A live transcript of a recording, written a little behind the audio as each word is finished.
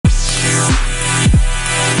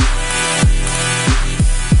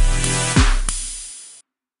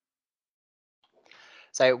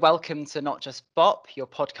So, welcome to Not Just BOP, your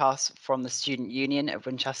podcast from the Student Union of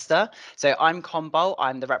Winchester. So, I'm Conbol,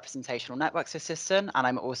 I'm the Representational Networks Assistant, and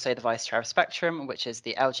I'm also the Vice Chair of Spectrum, which is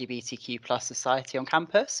the LGBTQ plus society on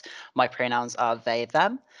campus. My pronouns are they,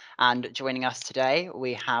 them. And joining us today,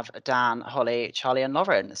 we have Dan, Holly, Charlie, and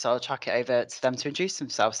Lauren. So, I'll chuck it over to them to introduce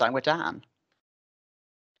themselves, starting with Dan.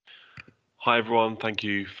 Hi everyone, thank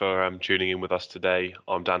you for tuning in with us today.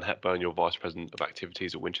 I'm Dan Hepburn, your Vice President of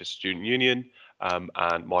Activities at Winchester Student Union,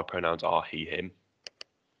 and my pronouns are he, him.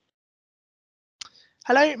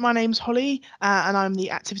 Hello, my name's Holly, and I'm the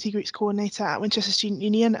Activity Groups Coordinator at Winchester Student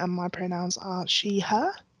Union, and my pronouns are she,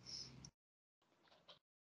 her.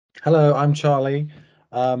 Hello, I'm Charlie.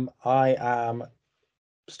 I am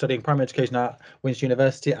studying primary education at Winchester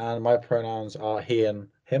University, and my pronouns are he and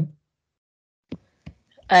him.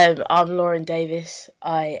 I'm Lauren Davis.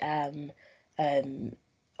 I am on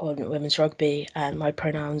women's rugby, and my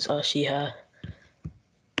pronouns are she, her.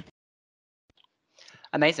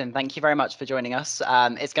 Amazing. Thank you very much for joining us.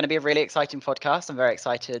 It's going to be a really exciting podcast. I'm very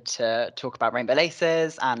excited to talk about Rainbow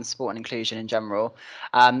Laces and sport and inclusion in general.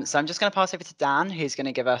 So I'm just going to pass over to Dan, who's going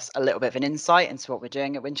to give us a little bit of an insight into what we're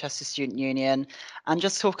doing at Winchester Student Union and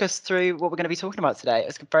just talk us through what we're going to be talking about today.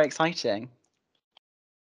 It's very exciting.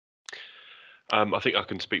 I think I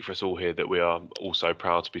can speak for us all here that we are also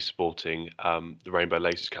proud to be supporting the Rainbow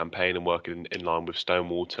Laces campaign and working in line with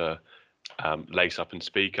Stonewall to lace up and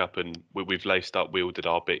speak up. And we've laced up. We all did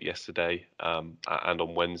our bit yesterday and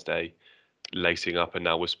on Wednesday, lacing up, and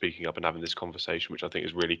now we're speaking up and having this conversation, which I think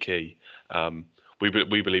is really key. We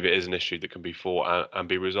believe it is an issue that can be fought and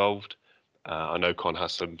be resolved. I know Con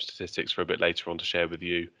has some statistics for a bit later on to share with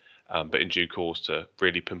you, but in due course to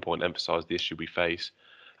really pinpoint and emphasise the issue we face.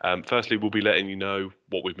 Firstly, we'll be letting you know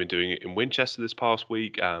what we've been doing in Winchester this past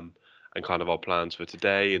week and kind of our plans for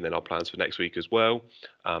today and then our plans for next week as well,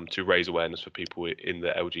 to raise awareness for people in the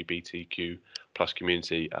LGBTQ plus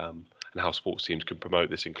community and how sports teams can promote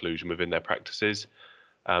this inclusion within their practices.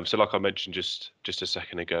 So like I mentioned just a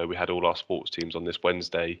second ago, we had all our sports teams on this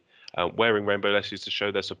Wednesday wearing rainbow laces to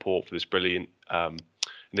show their support for this brilliant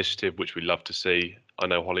initiative, which we love to see. I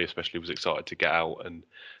know Holly especially was excited to get out and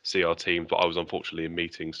see our team, but I was unfortunately in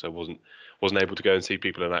meetings, so wasn't able to go and see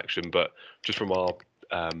people in action. But just from our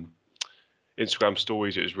Instagram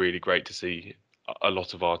stories, it was really great to see a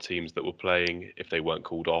lot of our teams that were playing, if they weren't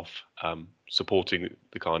called off, supporting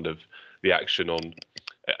the action on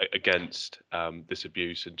against this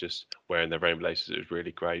abuse and just wearing their rainbow laces. It was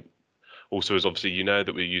really great. Also, as obviously you know,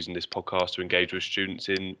 that we're using this podcast to engage with students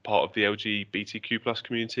in part of the LGBTQ plus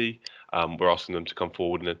community. We're asking them to come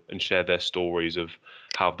forward and share their stories of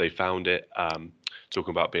how they found it,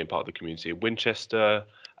 talking about being part of the community in Winchester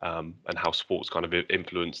and how sports kind of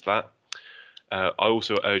influenced that. I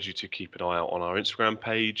also urge you to keep an eye out on our Instagram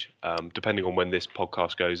page. Depending on when this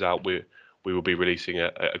podcast goes out, we will be releasing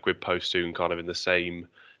a grid post soon, kind of in the same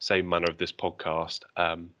manner of this podcast.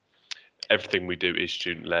 Everything we do is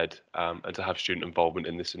student-led, and to have student involvement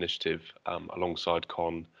in this initiative alongside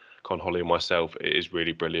Con, Holly and myself, it is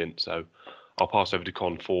really brilliant. So I'll pass over to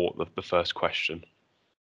Con for the first question.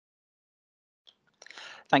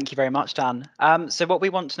 Thank you very much, Dan. So what we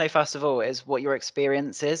want to know first of all is what your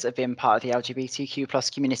experience is of being part of the LGBTQ plus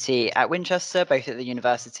community at Winchester, both at the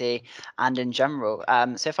university and in general.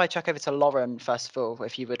 So if I chuck over to Lauren, first of all,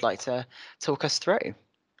 if you would like to talk us through.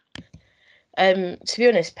 To be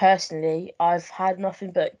honest, personally, I've had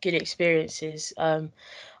nothing but good experiences.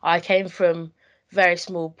 I came from very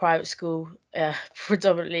small private school,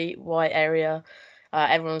 predominantly white area.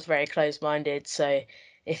 Everyone was very closed-minded, so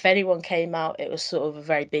if anyone came out, it was sort of a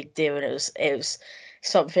very big deal, and it was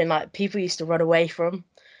something like people used to run away from.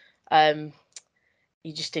 You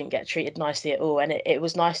just didn't get treated nicely at all, and it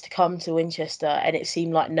was nice to come to Winchester, and it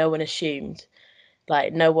seemed like no one assumed,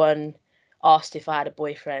 like no one asked if I had a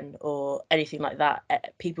boyfriend or anything like that.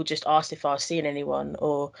 People just asked if I was seeing anyone,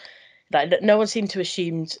 or like no one seemed to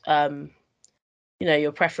assume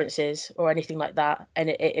your preferences or anything like that, and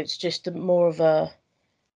it's just more of a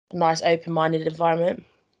nice open-minded environment.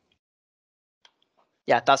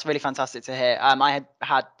 Yeah, that's really fantastic to hear. I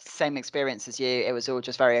had same experience as you. It was all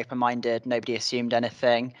just very open-minded. Nobody assumed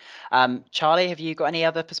anything. Charlie, have you got any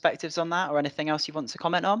other perspectives on that or anything else you want to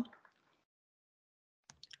comment on?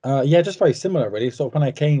 Yeah, just very similar, really. Sort of when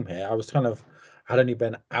I came here, I was had only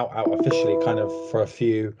been out officially kind of for a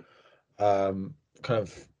few kind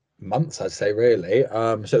of months, I'd say, really.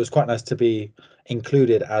 So it was quite nice to be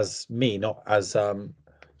included as me, not as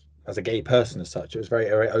a gay person as such. It was very,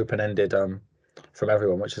 very open-ended from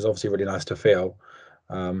everyone, which is obviously really nice to feel.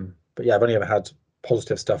 But yeah, I've only ever had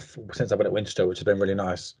positive stuff since I've been at Winchester, which has been really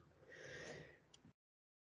nice.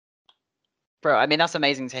 Bro, I mean, that's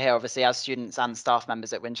amazing to hear. Obviously, as students and staff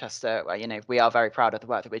members at Winchester, we are very proud of the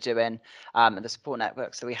work that we're doing and the support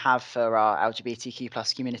networks that we have for our LGBTQ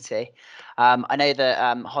plus community. I know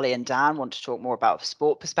that Holly and Dan want to talk more about a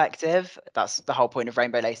sport perspective. That's the whole point of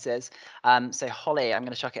Rainbow Laces. So Holly, I'm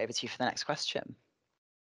going to chuck it over to you for the next question.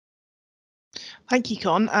 Thank you,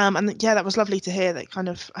 Con. And yeah, that was lovely to hear that kind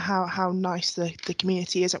of how nice the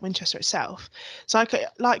community is at Winchester itself. So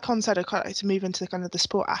like Con said, I'd quite like to move into kind of the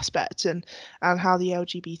sport aspect and how the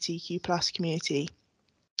LGBTQ plus community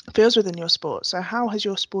feels within your sport. So how has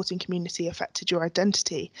your sporting community affected your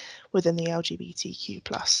identity within the LGBTQ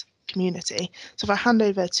plus community? So if I hand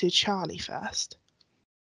over to Charlie first.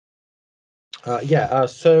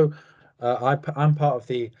 So I'm part of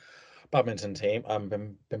the badminton team. I've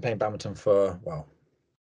been playing badminton for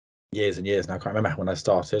years and years now. I can't remember when I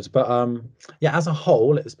started, but as a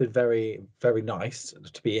whole, it's been very, very nice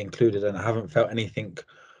to be included, and I haven't felt anything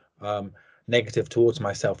negative towards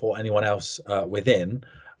myself or anyone else within.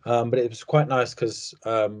 But it was quite nice because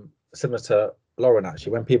similar to Lauren,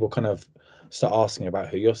 actually, when people kind of start asking about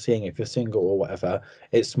who you're seeing, if you're single or whatever,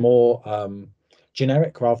 it's more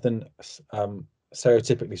generic rather than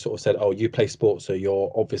stereotypically sort of said, oh, you play sports, so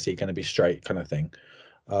you're obviously going to be straight, kind of thing,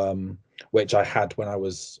 which I had when I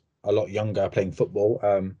was a lot younger playing football.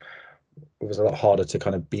 It was a lot harder to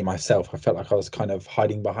kind of be myself. I felt like I was kind of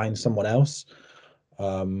hiding behind someone else,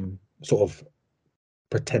 sort of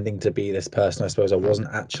pretending to be this person I suppose I wasn't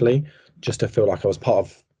actually, just to feel like I was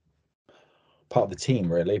part of the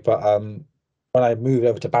team, really. But when I moved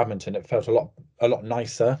over to badminton, it felt a lot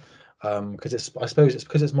nicer, because I suppose it's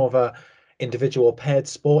because it's more of a individual paired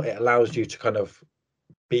sport. It allows you to kind of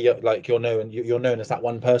be like you're known as that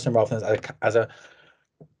one person rather than as a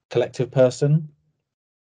collective person.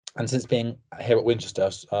 And since being here at Winchester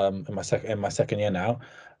in my second year now,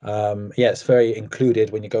 it's very included.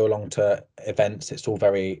 When you go along to events, it's all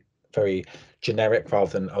very, very generic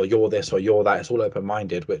rather than, oh, you're this or you're that. It's all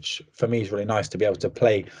open-minded, which for me is really nice to be able to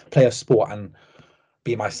play a sport and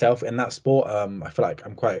be myself in that sport. I feel like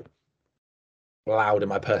I'm quite loud in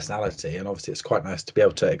my personality, and obviously it's quite nice to be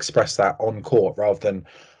able to express that on court rather than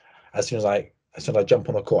as soon as I jump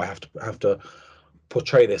on the court, I have to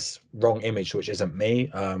portray this wrong image which isn't me.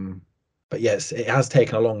 But yes, it has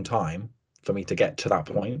taken a long time for me to get to that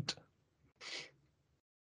point.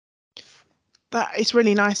 But it's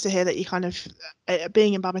really nice to hear that you kind of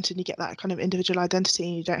being in badminton, you get that kind of individual identity,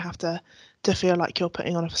 and you don't have to feel like you're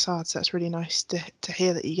putting on a facade. So it's really nice to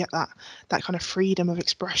hear that you get that kind of freedom of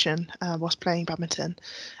expression whilst playing badminton.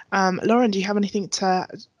 Lauren, do you have anything to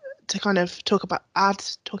kind of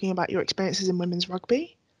talking about your experiences in women's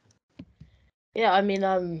rugby? Yeah, I mean,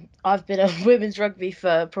 I've been on women's rugby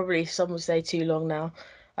for probably some would say too long now,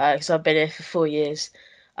 because I've been here for 4 years.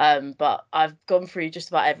 But I've gone through just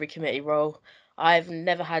about every committee role. I've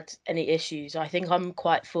never had any issues. I think I'm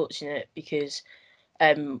quite fortunate because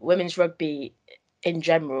women's rugby in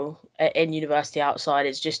general in university outside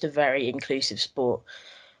is just a very inclusive sport.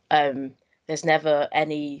 There's never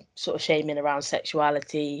any sort of shaming around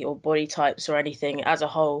sexuality or body types or anything. As a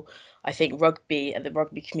whole, I think rugby and the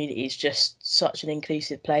rugby community is just such an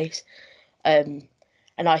inclusive place. And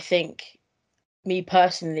I think me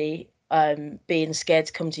personally, being scared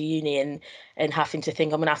to come to uni and having to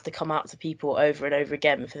think I'm gonna have to come out to people over and over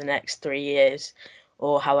again for the next 3 years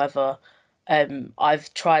or however,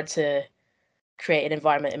 I've tried to create an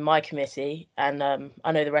environment in my committee, and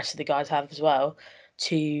I know the rest of the guys have as well,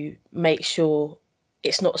 to make sure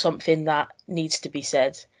it's not something that needs to be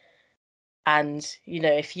said. And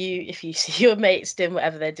if you see your mates doing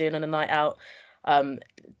whatever they're doing on a night out,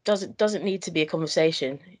 doesn't need to be a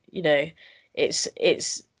conversation.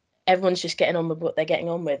 It's everyone's just getting on with what they're getting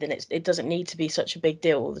on with, and it doesn't need to be such a big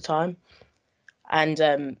deal all the time.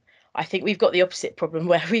 And I think we've got the opposite problem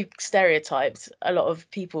where we've stereotyped. A lot of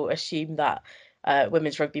people assume that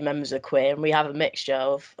women's rugby members are queer, and we have a mixture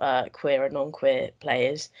of queer and non-queer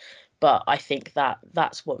players. But I think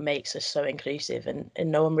that's what makes us so inclusive, and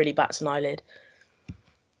no one really bats an eyelid.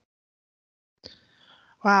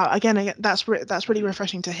 Wow, again, that's really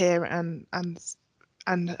refreshing to hear,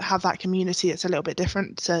 and have that community. It's a little bit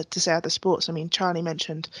different to say other sports. I mean, Charlie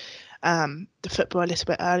mentioned the football a little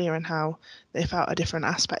bit earlier and how they felt a different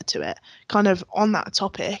aspect to it. Kind of on that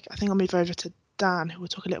topic, I think I'll move over to Dan, who will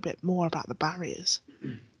talk a little bit more about the barriers.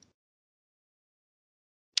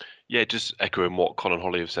 Yeah, just echoing what Con and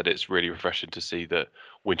Holly have said, it's really refreshing to see that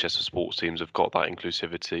Winchester sports teams have got that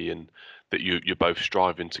inclusivity and that you're both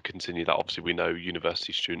striving to continue that. Obviously, we know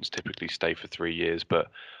university students typically stay for 3 years, but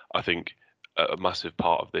I think a massive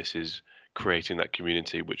part of this is creating that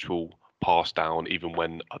community which will pass down even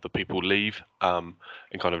when other people leave, and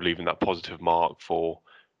kind of leaving that positive mark for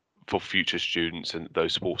future students and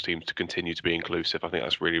those sports teams to continue to be inclusive. I think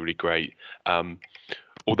that's really, really great.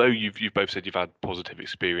 Although you've both said you've had positive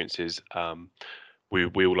experiences,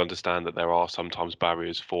 we all understand that there are sometimes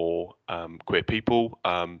barriers for queer people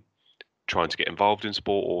trying to get involved in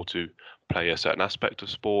sport or to play a certain aspect of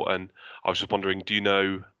sport. And I was just wondering, do you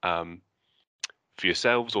know, for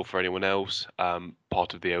yourselves or for anyone else,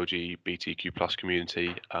 part of the LGBTQ plus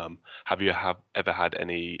community, have you ever had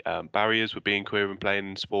any barriers with being queer and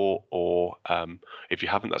playing in sport? Or if you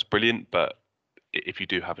haven't, that's brilliant. But if you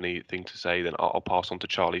do have anything to say, then I'll pass on to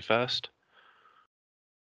Charlie first.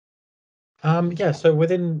 Yeah, so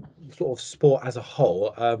within sort of sport as a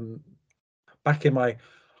whole, back in my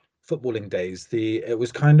footballing days, it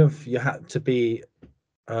was kind of, you had to be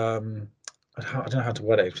I don't know how to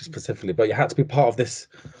word it specifically, but you had to be part of this.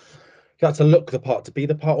 You had to look the part to be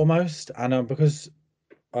the part almost, and because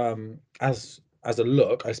as a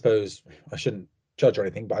look, I suppose I shouldn't judge or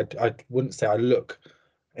anything, but I wouldn't say I look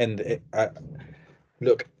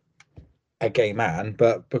look a gay man,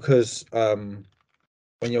 but because when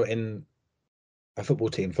you're in a football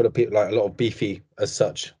team full of people, like a lot of beefy as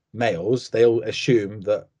such males, they all assume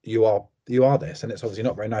that you are this, and it's obviously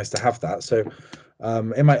not very nice to have that. So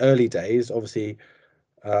in my early days, obviously,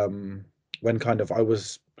 when kind of I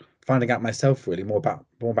was finding out myself really more about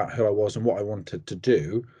who I was and what I wanted to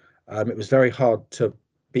do, it was very hard to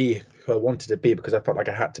be who I wanted to be because I felt like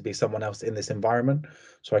I had to be someone else in this environment,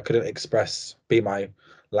 so I couldn't be my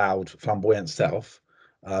loud, flamboyant self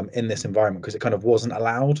in this environment because it kind of wasn't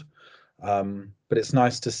allowed. But it's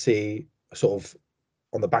nice to see sort of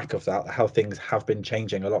on the back of that how things have been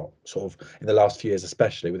changing a lot sort of in the last few years,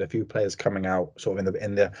 especially with a few players coming out sort of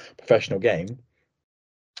in the professional game.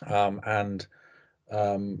 And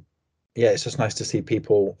yeah, it's just nice to see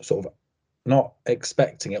people sort of not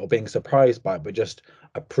expecting it or being surprised by it, but just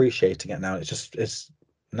appreciating it now. It's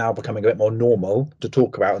now becoming a bit more normal to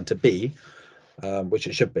talk about and to be, which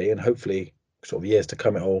it should be, and hopefully sort of years to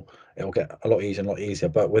come it'll get a lot easier and a lot easier.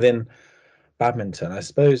 But within badminton, I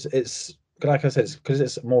suppose it's like I said, it's because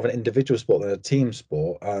it's more of an individual sport than a team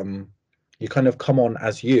sport. You kind of come on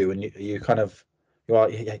as you, and you kind of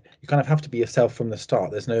have to be yourself from the start.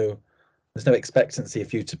 There's no expectancy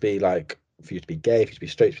for you to be gay, for you to be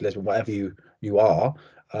straight, for lesbian, whatever you are.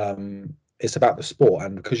 It's about the sport,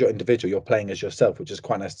 and because you're individual, you're playing as yourself, which is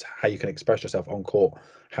quite nice to how you can express yourself on court,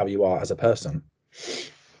 how you are as a person.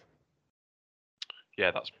 Yeah,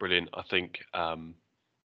 that's brilliant. I think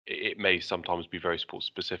it may sometimes be very sport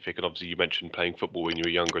specific, and obviously you mentioned playing football when you were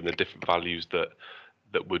younger and the different values that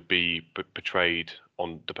would be portrayed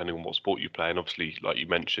on depending on what sport you play. And obviously, like you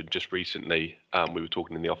mentioned just recently, we were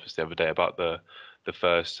talking in the office the other day about the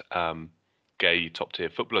first gay top tier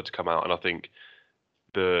footballer to come out, and I think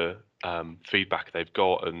the feedback they've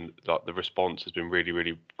got and like the response has been really,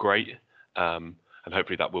 really great, and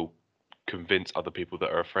hopefully that will convince other people that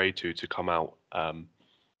are afraid to come out,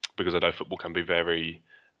 because I know football can be very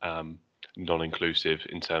non-inclusive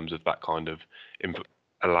in terms of that kind of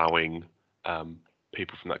allowing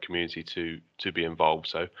people from that community to be involved.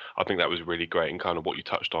 So I think that was really great, and kind of what you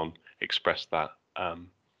touched on expressed that.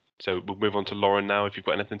 So we'll move on to Lauren now, if you've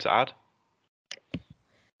got anything to add.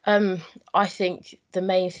 I think the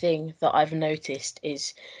main thing that I've noticed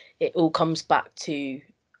is it all comes back to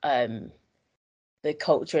the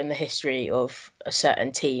culture and the history of a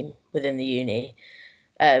certain team within the uni,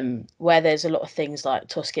 where there's a lot of things like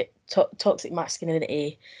toxic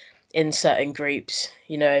masculinity in certain groups,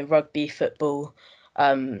 rugby, football,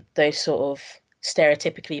 those sort of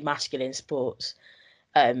stereotypically masculine sports.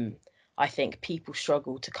 I think people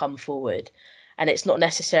struggle to come forward, and it's not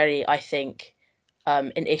necessarily, I think,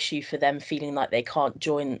 an issue for them feeling like they can't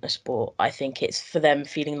join a sport. I think it's for them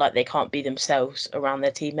feeling like they can't be themselves around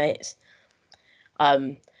their teammates.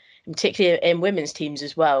 Particularly in women's teams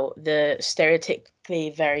as well, the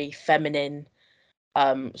stereotypically very feminine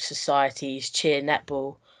societies cheer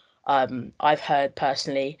netball. I've heard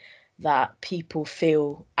personally that people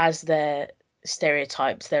feel as their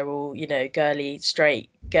stereotypes, they're all, girly,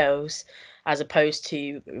 straight girls, as opposed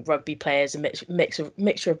to rugby players, a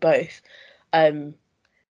mixture of both.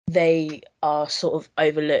 They are sort of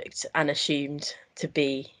overlooked and assumed to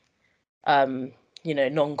be,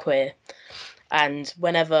 non-queer. And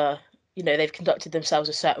whenever, they've conducted themselves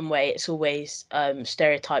a certain way, it's always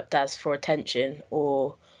stereotyped as for attention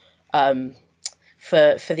or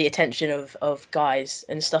for the attention of guys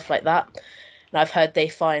and stuff like that. And I've heard they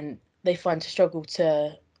find a struggle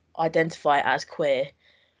to identify as queer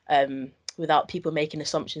without people making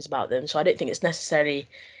assumptions about them. So I don't think it's necessarily,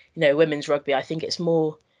 women's rugby. I think it's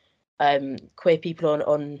more queer people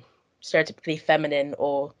on stereotypically feminine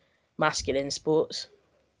or masculine sports.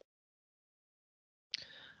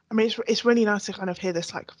 I mean, it's really nice to kind of hear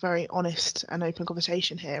this like very honest and open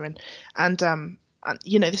conversation here, and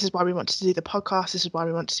you know, this is why we want to do the podcast. This is why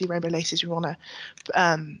we want to do Rainbow Laces. We want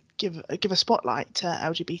to give a spotlight to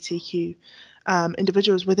LGBTQ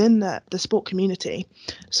individuals within the sport community.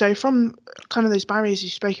 So from kind of those barriers you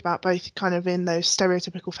spoke about, both kind of in those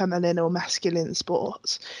stereotypical feminine or masculine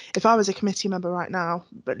sports, if I was a committee member right now,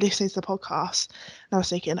 but listening to the podcast, and I was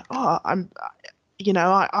thinking, I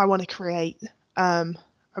want to create a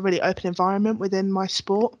really open environment within my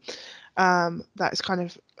sport that is kind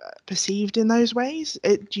of perceived in those ways.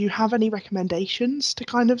 Do you have any recommendations to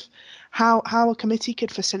kind of how a committee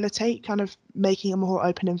could facilitate kind of making a more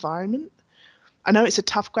open environment? I know it's a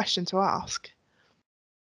tough question to ask.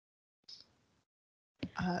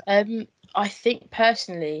 I think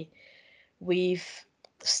personally we've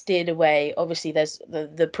steered away. Obviously there's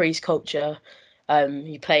the priest culture.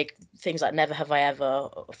 You play things like Never Have I Ever,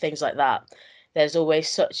 or things like that. There's always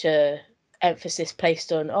such a emphasis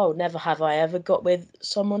placed on, oh, never have I ever got with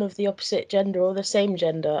someone of the opposite gender or the same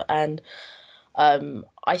gender. And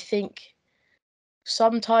I think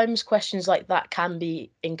sometimes questions like that can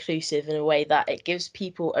be inclusive in a way that it gives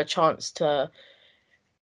people a chance to,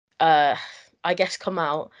 I guess, come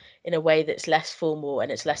out in a way that's less formal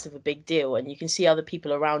and it's less of a big deal. And you can see other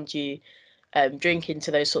people around you drink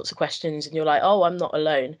into those sorts of questions and you're like, oh, I'm not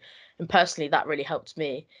alone. And personally, that really helped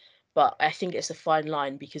me. But I think it's a fine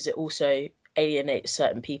line because it also alienates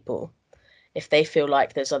certain people. If they feel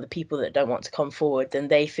like there's other people that don't want to come forward, then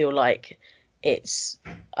they feel like it's,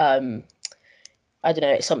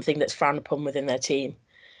 it's something that's frowned upon within their team.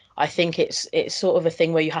 I think it's sort of a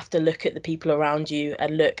thing where you have to look at the people around you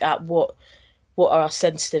and look at what are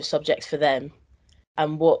sensitive subjects for them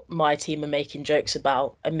and what my team are making jokes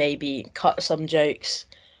about, and maybe cut some jokes,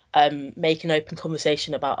 make an open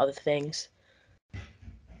conversation about other things.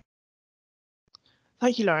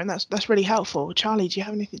 Thank you, Lauren. That's really helpful. Charlie, do you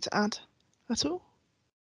have anything to add at all?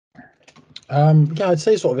 Yeah, I'd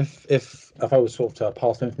say sort of if I was sort of to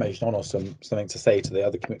pass the information on or something to say to the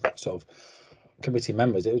other sort of committee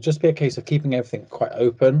members, it would just be a case of keeping everything quite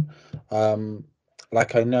open.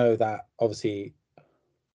 Like I know that obviously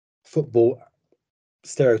football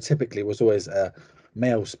stereotypically was always a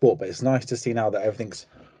male sport, but it's nice to see now that everything's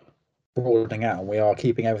broadening out and we are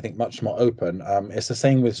keeping everything much more open. It's the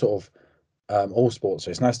same with sort of all sports.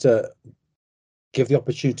 So it's nice to give the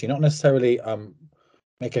opportunity, not necessarily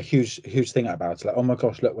make a huge thing about it. Like, oh my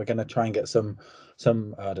gosh, look, we're going to try and get some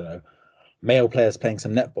I don't know, male players playing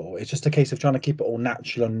some netball. It's just a case of trying to keep it all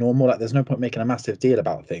natural and normal. Like there's no point making a massive deal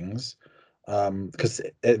about things because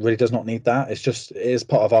it really does not need that. It is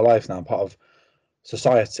part of our life now, part of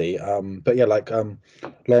society. But yeah, like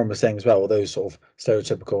Lauren was saying as well, all those sort of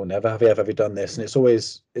stereotypical never have you ever done this, and it's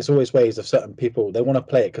always ways of certain people, they want to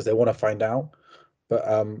play it because they want to find out.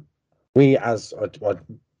 But we as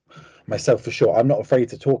myself for sure, I'm not afraid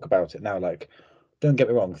to talk about it now. Like, don't get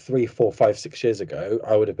me wrong, 3, 4, 5, 6 years ago,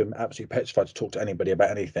 I would have been absolutely petrified to talk to anybody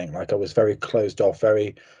about anything. Like I was very closed off,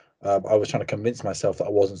 very I was trying to convince myself that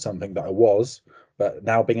I wasn't something that I was. But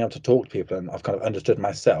now being able to talk to people and I've kind of understood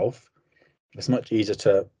myself, it's much easier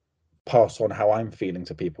to pass on how I'm feeling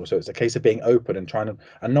to people. So it's a case of being open and trying to,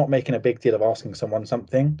 and not making a big deal of asking someone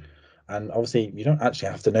something. And obviously you don't actually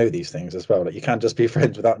have to know these things as well. Like you can't just be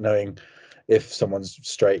friends without knowing if someone's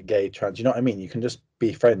straight, gay, trans. You know what I mean? You can just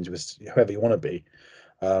be friends with whoever you want to be,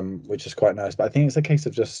 which is quite nice. But I think it's a case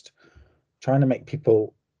of just trying to make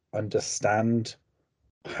people understand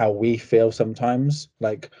how we feel sometimes.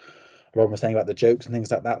 Like Ron was saying about the jokes and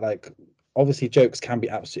things like that. Like obviously jokes can be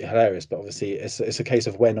absolutely hilarious, but obviously it's a case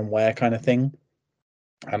of when and where kind of thing.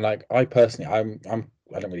 And like I personally, I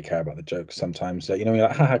don't really care about the jokes sometimes. So, you know, you're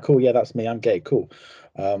like, haha, cool, yeah, that's me, I'm gay, cool.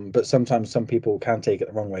 But sometimes some people can take it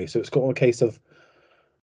the wrong way. So it's got a case of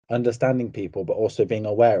understanding people, but also being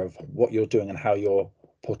aware of what you're doing and how you're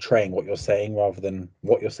portraying what you're saying rather than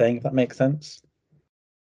what you're saying, if that makes sense.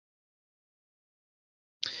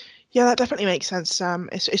 Yeah, that definitely makes sense.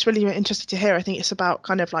 It's really interesting to hear. I think it's about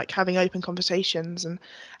kind of like having open conversations and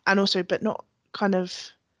also, but not kind of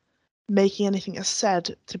making anything that's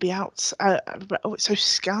said to be out. Oh, it's so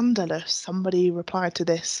scandalous. Somebody replied to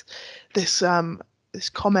this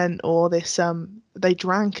comment, or this they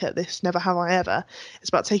drank at this Never Have I Ever. It's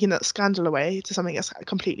about taking that scandal away to something that's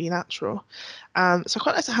completely natural. So I'd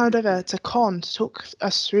quite like to hand over to Con to talk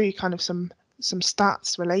us through kind of some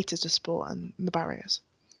stats related to sport and the barriers.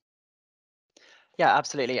 Yeah,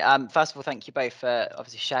 absolutely. First of all, thank you both for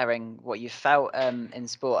obviously sharing what you felt in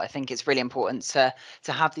sport. I think it's really important to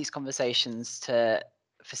have these conversations to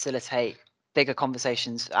facilitate bigger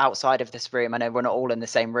conversations outside of this room. I know we're not all in the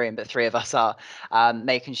same room, but 3 of us are,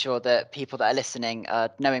 making sure that people that are listening are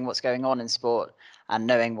knowing what's going on in sport and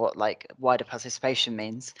knowing what like wider participation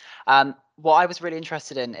means. What I was really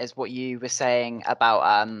interested in is what you were saying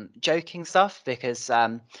about joking stuff, because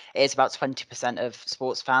it is about 20% of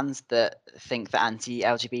sports fans that think that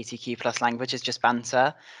anti-LGBTQ plus language is just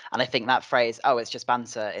banter. And I think that phrase, "oh, it's just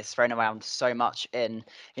banter," is thrown around so much in,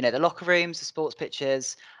 the locker rooms, the sports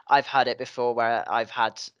pitches. I've had it before where I've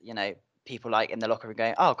had, people like in the locker room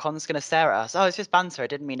going, "oh, Con's going to stare at us. Oh, it's just banter. I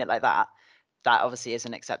didn't mean it like that." That obviously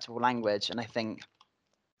isn't acceptable language. And I think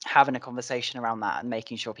having a conversation around that and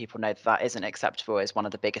making sure people know that that isn't acceptable is one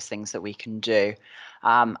of the biggest things that we can do.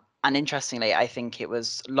 And interestingly, I think it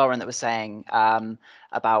was Lauren that was saying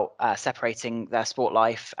about separating their sport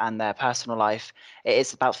life and their personal life. It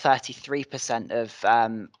is about 33%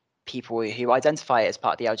 of people who identify as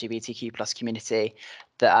part of the LGBTQ plus community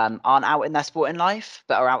that aren't out in their sporting life,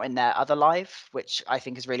 but are out in their other life, which I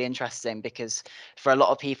think is really interesting, because for a lot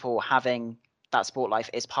of people, having that sport life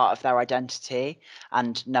is part of their identity,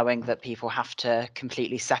 and knowing that people have to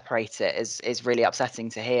completely separate it is really upsetting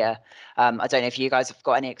to hear. I don't know if you guys have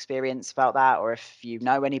got any experience about that, or if you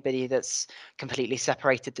know anybody that's completely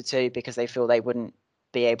separated the two because they feel they wouldn't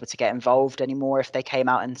be able to get involved anymore if they came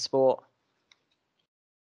out in sport.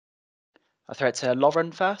 I'll throw it to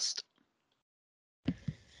Lauren first.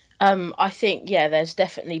 I think, yeah, there's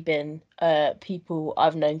definitely been people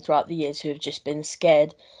I've known throughout the years who have just been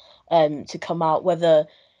scared to come out, whether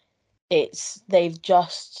it's they've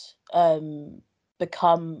just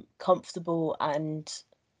become comfortable and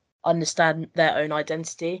understand their own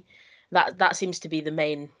identity. That seems to be the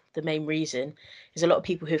main reason. Is a lot of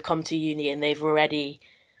people who've come to uni and they've already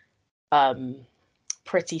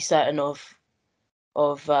pretty certain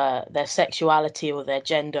of their sexuality or their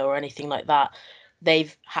gender or anything like that.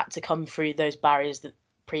 They've had to come through those barriers that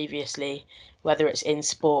previously, whether it's in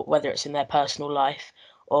sport, whether it's in their personal life,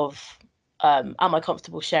 of am I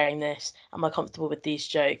comfortable sharing this? Am I comfortable with these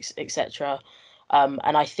jokes, etc. And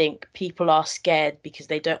I think people are scared because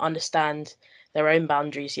they don't understand their own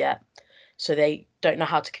boundaries yet. So they don't know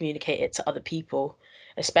how to communicate it to other people,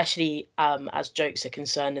 especially as jokes are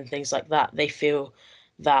concerned and things like that. They feel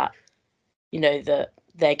that, that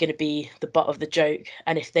they're going to be the butt of the joke.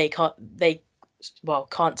 And if they can't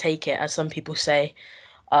take it, as some people say,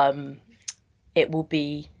 it will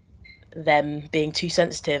be them being too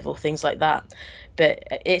sensitive or things like that. But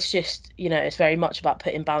it's just, it's very much about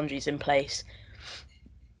putting boundaries in place,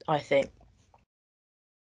 I think.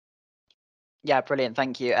 Yeah, brilliant.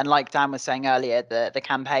 Thank you. And like Dan was saying earlier, the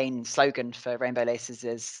campaign slogan for Rainbow Laces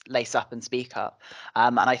is "Lace Up and Speak Up."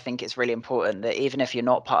 And I think it's really important that even if you're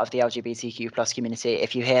not part of the LGBTQ plus community,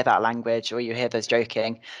 if you hear that language or you hear those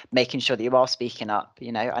joking, making sure that you are speaking up.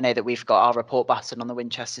 I know that we've got our report button on the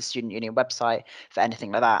Winchester Student Union website for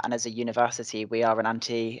anything like that. And as a university, we are an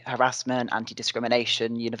anti-harassment,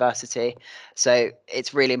 anti-discrimination university. So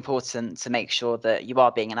it's really important to make sure that you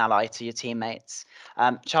are being an ally to your teammates.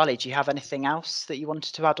 Charlie, do you have anything else that you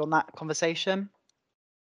wanted to add on that conversation?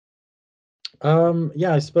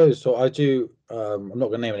 Yeah, I suppose so. I do. I'm not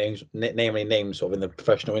going to name any names sort of in the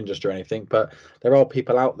professional industry or anything, but there are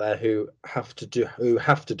people out there who have to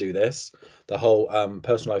do this, the whole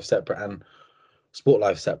personal life separate and sport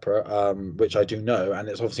life separate, which I do know, and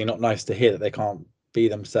it's obviously not nice to hear that they can't be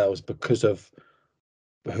themselves because of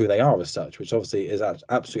who they are as such, which obviously is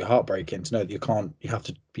absolutely heartbreaking to know that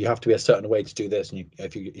you have to be a certain way to do this, and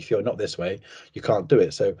if you're not this way, you can't do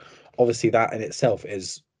it. So obviously that in itself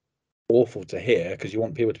is awful to hear, because you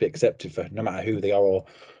want people to be accepted for no matter who they are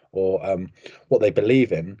or what they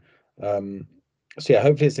believe in. So yeah,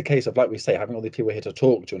 hopefully it's a case of, like we say, having all these people here to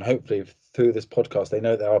talk to, and hopefully through this podcast they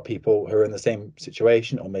know there are people who are in the same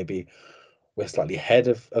situation, or maybe we're slightly ahead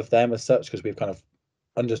of them as such, because we've kind of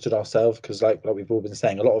understood ourselves, because like we've all been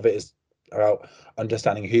saying, a lot of it is about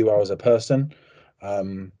understanding who you are as a person.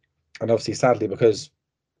 And obviously sadly, because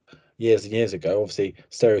years and years ago, obviously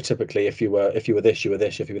stereotypically, if you were this, you were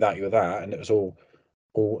this, if you were that, you were that, and it was all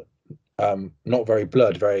not very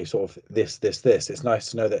blurred, very sort of this. It's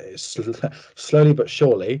nice to know that it's slowly but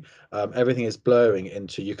surely everything is blurring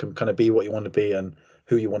into, you can kind of be what you want to be and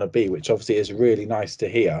who you want to be, which obviously is really nice to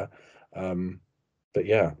hear. But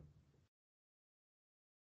yeah.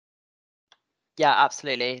 Yeah,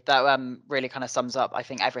 absolutely. That really kind of sums up, I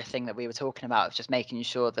think, everything that we were talking about, of just making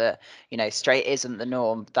sure that, straight isn't the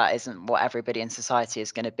norm. That isn't what everybody in society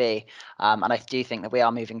is going to be. And I do think that we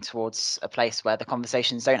are moving towards a place where the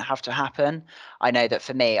conversations don't have to happen. I know that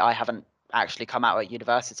for me, I haven't actually come out at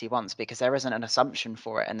university once because there isn't an assumption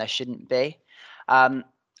for it, and there shouldn't be.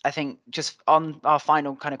 I think just on our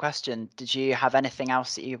final kind of question, did you have anything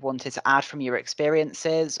else that you wanted to add from your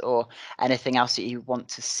experiences, or anything else that you want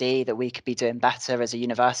to see that we could be doing better as a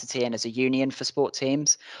university and as a union for sport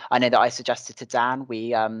teams? I know that I suggested to Dan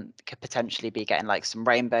we could potentially be getting like some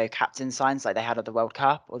rainbow captain signs like they had at the World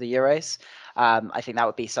Cup or the Euros. I think that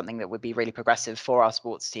would be something that would be really progressive for our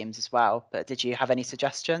sports teams as well. But did you have any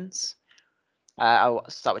suggestions? I'll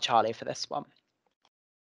start with Charlie for this one.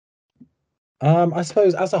 I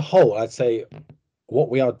suppose as a whole, I'd say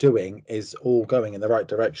what we are doing is all going in the right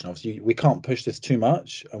direction. Obviously, we can't push this too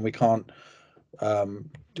much, and we can't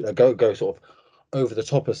go sort of over the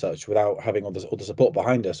top as such without having all the support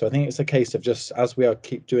behind us. So I think it's a case of just as we are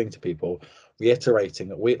keep doing to people, reiterating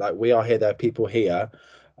that we are here. There are people here.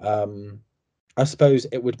 I suppose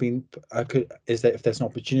it would be is that if there's an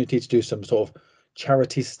opportunity to do some sort of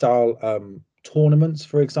charity style tournaments,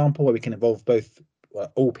 for example, where we can involve both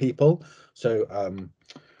all people. So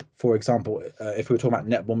for example, if we were talking about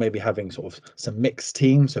netball, maybe having sort of some mixed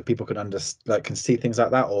teams so people can can see things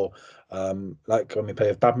like that, or like when we play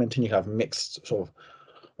with badminton, you can have mixed sort of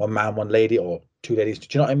one man, one lady, or two ladies. Do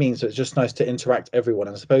you know what I mean? So it's just nice to interact everyone,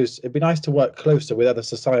 and I suppose it'd be nice to work closer with other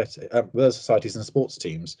societies and sports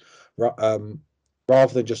teams,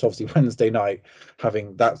 rather than just obviously Wednesday night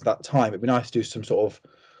having that time. It'd be nice to do some sort of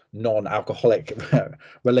non-alcoholic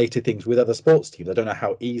related things with other sports teams. I don't know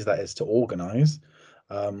how easy that is to organise,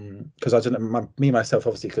 because I don't know, me myself,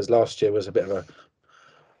 obviously, because last year was a bit of a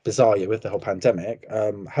bizarre year with the whole pandemic.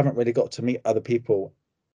 Haven't really got to meet other people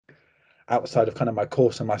outside of kind of my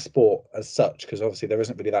course and my sport as such, because obviously there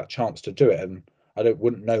isn't really that chance to do it, and I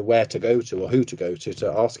wouldn't know where to go to or who to go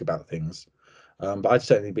to ask about things. But I'd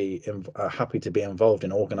certainly be happy to be involved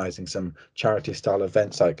in organising some charity style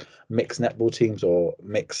events like mixed netball teams or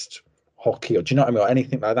mixed hockey, or do you know what I mean, or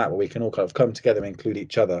anything like that, where we can all kind of come together and include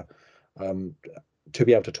each other, to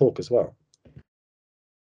be able to talk as well.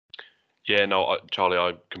 Yeah, no, Charlie,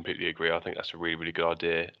 I completely agree. I think that's a really, really good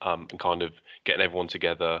idea. And kind of getting everyone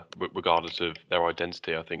together, regardless of their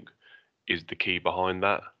identity, I think is the key behind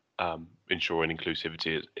that. Ensuring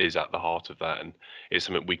inclusivity is at the heart of that, and it's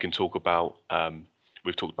something we can talk about.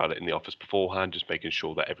 We've talked about it in the office beforehand, just making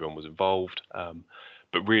sure that everyone was involved.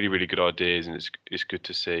 But really, really good ideas, and it's good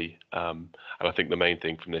to see. And I think the main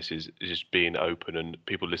thing from this is just being open, and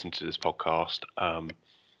people listen to this podcast,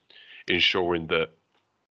 ensuring that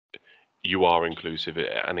you are inclusive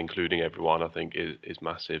and including everyone, I think is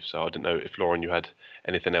massive. So I don't know if Lauren, you had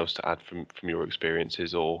anything else to add from your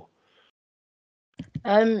experiences, or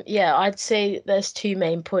Yeah, I'd say there's two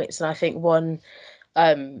main points, and I think one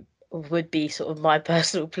would be sort of my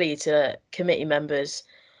personal plea to committee members,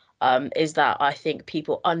 is that I think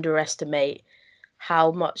people underestimate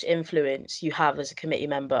how much influence you have as a committee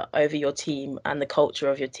member over your team and the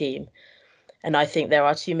culture of your team. And I think there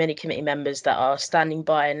are too many committee members that are standing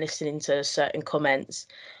by and listening to certain comments,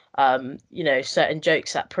 certain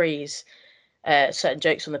jokes at prees, certain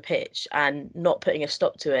jokes on the pitch, and not putting a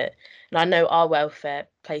stop to it. And I know our welfare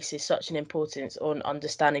places such an importance on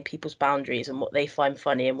understanding people's boundaries and what they find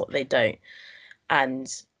funny and what they don't.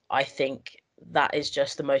 And I think that is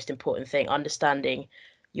just the most important thing, understanding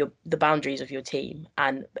the boundaries of your team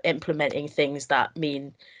and implementing things that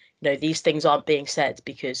mean, these things aren't being said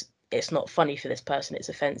because it's not funny for this person, it's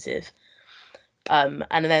offensive. And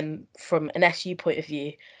then from an SU point of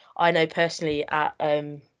view, I know personally at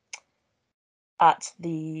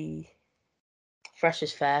the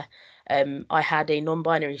Freshers Fair, I had a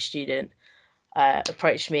non-binary student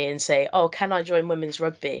approach me and say, "Oh, can I join women's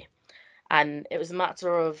rugby?" And it was a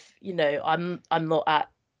matter of, I'm not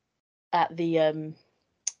at the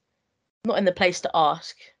not in the place to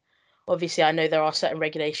ask. Obviously, I know there are certain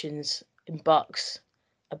regulations in Bucks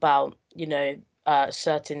about,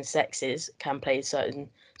 certain sexes can play certain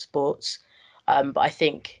sports, but I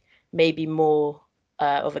think maybe more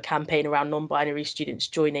of a campaign around non-binary students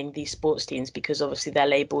joining these sports teams, because obviously they're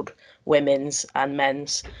labelled women's and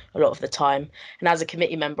men's a lot of the time. And as a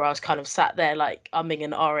committee member, I was kind of sat there like umming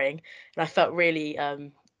and ahhing, and I felt really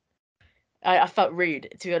I felt rude,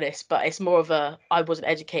 to be honest. But it's more of I wasn't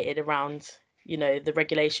educated around the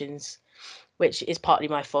regulations, which is partly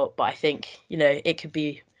my fault, but I think it could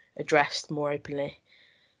be addressed more openly.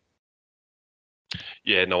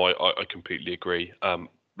 Yeah, no, I completely agree.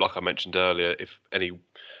 Like I mentioned earlier, if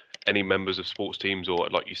any members of sports teams, or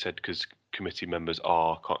like you said, because committee members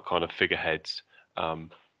are kind of figureheads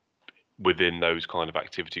within those kind of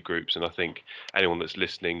activity groups, and I think anyone that's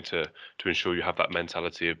listening to ensure you have that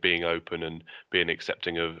mentality of being open and being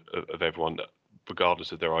accepting of everyone,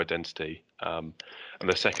 regardless of their identity. And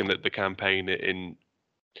the second, that the campaign in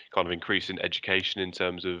kind of increasing education in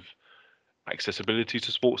terms of accessibility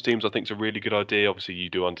to sports teams, I think is a really good idea. Obviously, you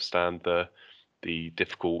do understand the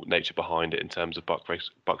difficult nature behind it in terms of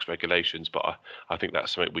Bucks regulations, but I think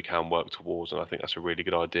that's something we can work towards, and I think that's a really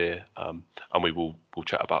good idea. And we'll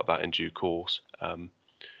chat about that in due course.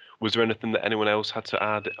 Was there anything that anyone else had to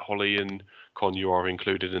add? Holly and Con, you are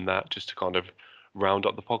included in that, just to kind of round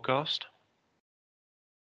up the podcast.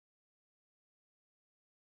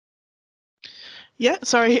 Yeah,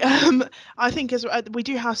 sorry. I think as we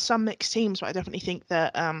do have some mixed teams, but I definitely think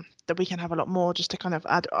that that we can have a lot more, just to kind of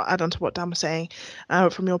add on to what Dan was saying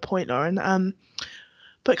from your point, Lauren.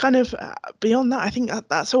 But kind of beyond that, I think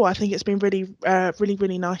that's all. I think it's been really,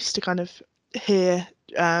 really nice to kind of hear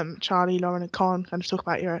Charlie, Lauren, and Con kind of talk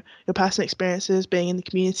about your personal experiences being in the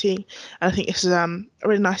community. And I think this is a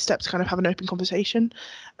really nice step to kind of have an open conversation.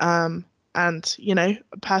 And you know,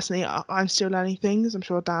 personally, I'm still learning things. I'm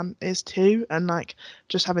sure Dan is too. And like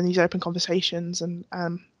just having these open conversations and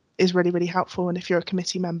is really, really helpful. And if you're a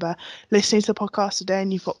committee member listening to the podcast today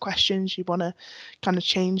and you've got questions, you want to kind of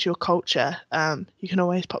change your culture, you can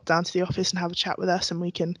always pop down to the office and have a chat with us, and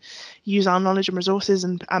we can use our knowledge and resources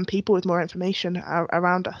and people with more information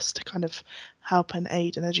around us to kind of help and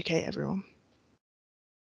aid and educate everyone.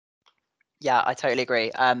 Yeah, I totally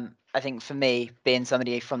agree. I think for me, being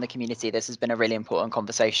somebody from the community, this has been a really important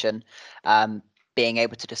conversation. Being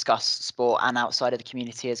able to discuss sport and outside of the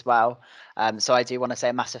community as well. So I do want to say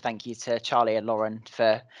a massive thank you to Charlie and Lauren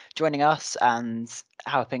for joining us and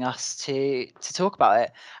helping us to talk about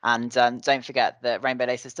it. And don't forget that Rainbow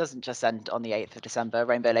Laces doesn't just end on the 8th of December.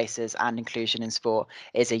 Rainbow Laces and inclusion in sport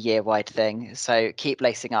is a year-wide thing. So keep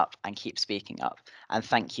lacing up and keep speaking up. And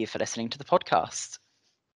thank you for listening to the podcast.